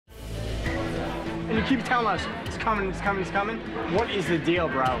You keep telling us it's coming, it's coming, it's coming. What is the deal,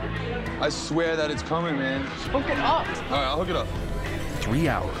 bro? I swear that it's coming, man. Hook it up. All right, I'll hook it up. 3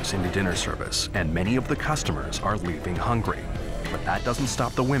 hours into dinner service, and many of the customers are leaving hungry. But that doesn't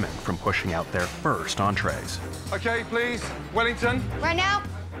stop the women from pushing out their first entrees. Okay, please, Wellington. Right now,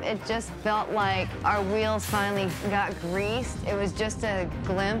 it just felt like our wheels finally got greased. It was just a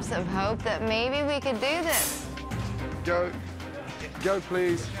glimpse of hope that maybe we could do this. Go,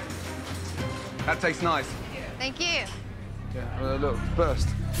 please. That tastes nice. Thank you. Yeah, look, burst.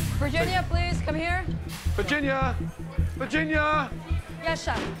 Virginia, please, come here. Virginia! Virginia! Yes,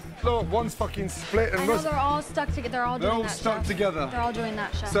 chef. Look, one's fucking split and I know they're all stuck together. They're all doing that, stuck chef. together. They're all doing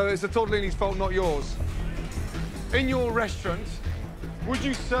that, chef. So it's the tortellini's fault, not yours. In your restaurant, would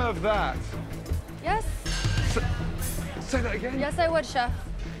you serve that? Yes. Say that again? Yes, I would, chef.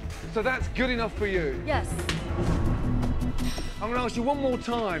 So that's good enough for you? Yes. I'm going to ask you one more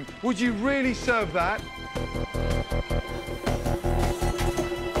time. Would you really serve that?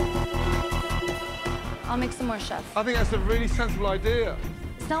 I'll make some more, chef. I think that's a really sensible idea.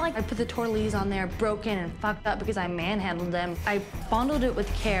 It's not like I put the tortellis on there broken and fucked up because I manhandled them. I fondled it with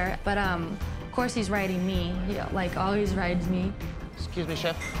care, but of course he's riding me. Yeah, like always rides me. Excuse me,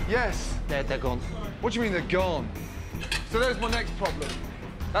 chef. Yes. They're gone. What do you mean they're gone? So there's my next problem.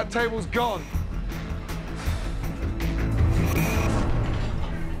 That table's gone.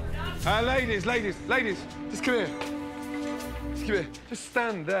 Ladies, just come here. Just come here. Just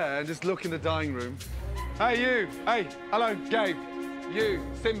stand there and just look in the dining room. Hey, you. Hey, hello, Gabe. You,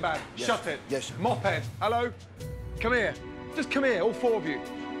 Sinbad, yes. Shut it. Yes. Mophead, hello. Come here. Just come here, all 4 of you.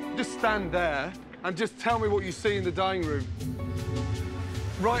 Just stand there and just tell me what you see in the dining room.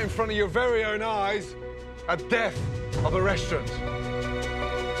 Right in front of your very own eyes, a death of a restaurant.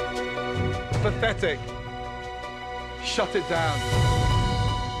 Pathetic. Shut it down.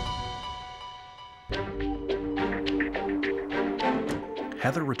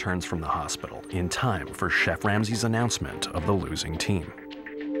 Heather returns from the hospital in time for Chef Ramsay's announcement of the losing team.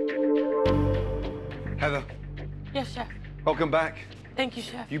 Heather. Yes, chef. Welcome back. Thank you,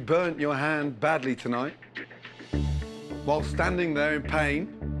 chef. You burnt your hand badly tonight. While standing there in pain,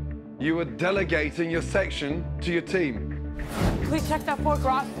 you were delegating your section to your team. Please check that fork,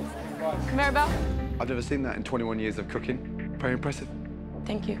 Ross. Maribel? I've never seen that in 21 years of cooking. Very impressive.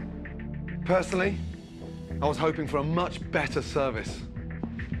 Thank you. Personally, I was hoping for a much better service,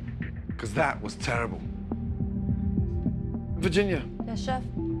 because that was terrible. Virginia. Yes, chef.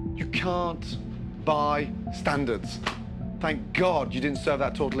 You can't buy standards. Thank God you didn't serve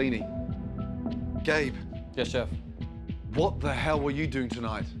that tortellini. Gabe. Yes, chef. What the hell were you doing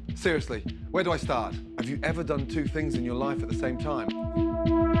tonight? Seriously, where do I start? Have you ever done 2 things in your life at the same time?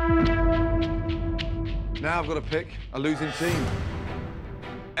 Now I've got to pick a losing team.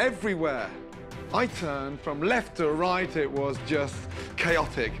 Everywhere I turned from left to right, it was just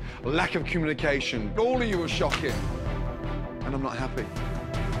chaotic, lack of communication. All of you were shocking, and I'm not happy.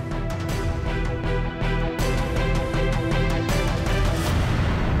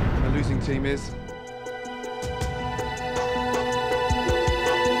 And the losing team is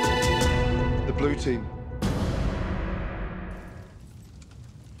the blue team.